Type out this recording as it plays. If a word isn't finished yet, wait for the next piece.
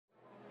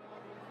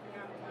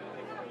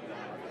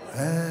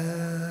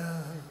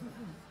Well,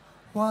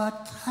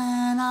 what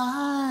can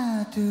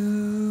I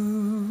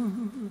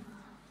do?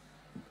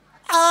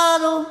 I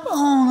don't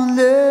wanna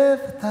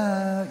live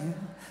without you,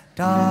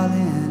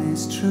 darling,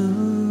 it's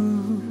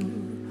true.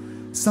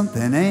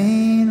 Something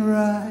ain't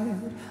right,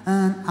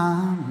 and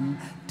I'm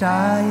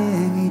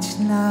dying each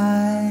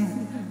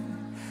night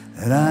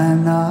that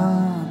I'm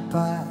not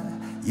by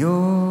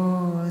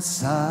your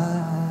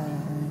side.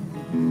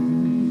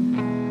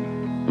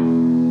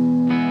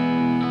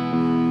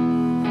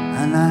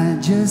 And I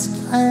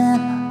just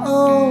can't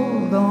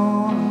hold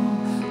on.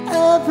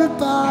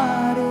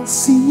 Everybody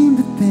seemed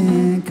to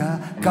think I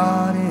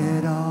got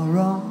it all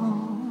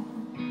wrong.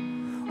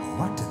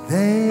 What do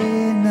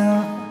they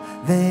know?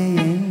 They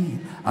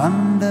ain't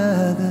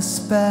under the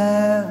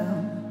spell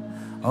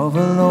of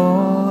a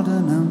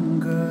laudanum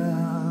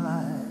girl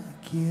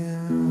like you.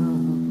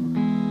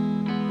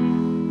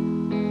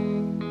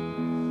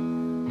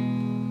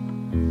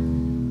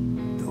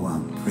 Though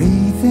I'm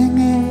breathing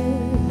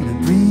in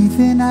and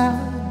breathing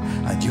out,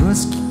 I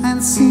just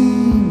can't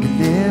seem to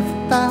live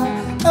without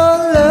your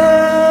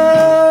love,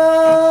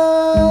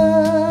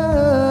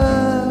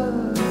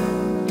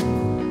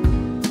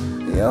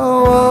 your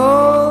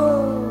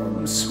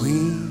warm,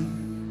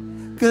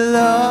 sweet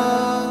glove.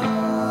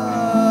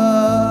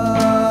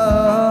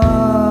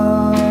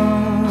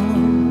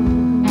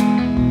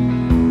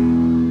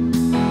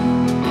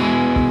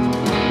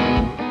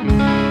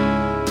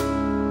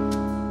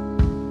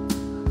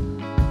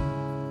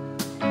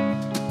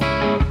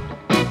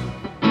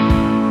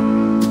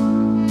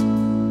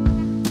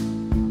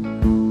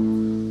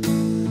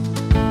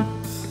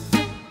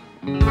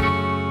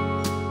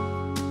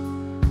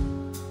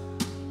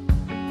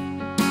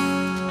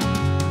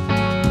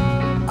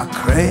 I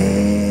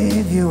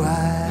crave you,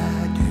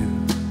 I do.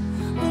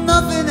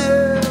 Nothing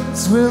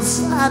else will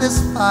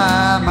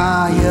satisfy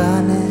my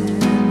yearning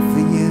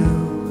for you.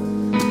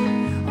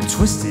 I'm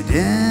twisted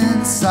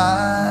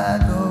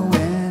inside,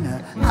 going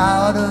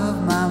out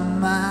of my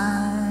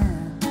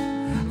mind.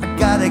 I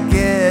gotta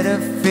get a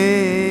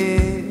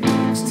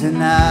fix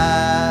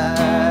tonight,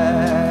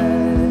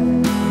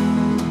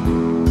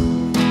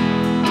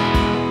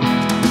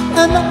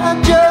 and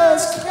I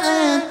just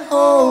can't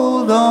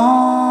hold on.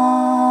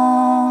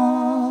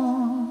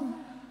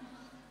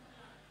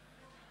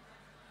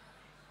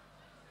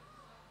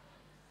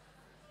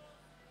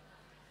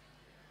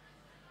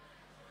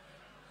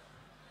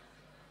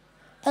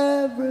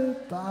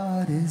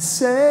 Everybody's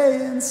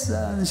saying,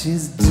 son,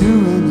 she's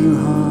doing you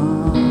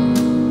harm.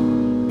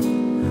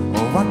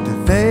 Or what do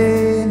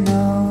they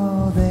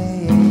know?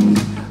 They ain't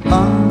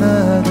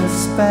under the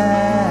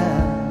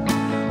spell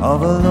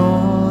of a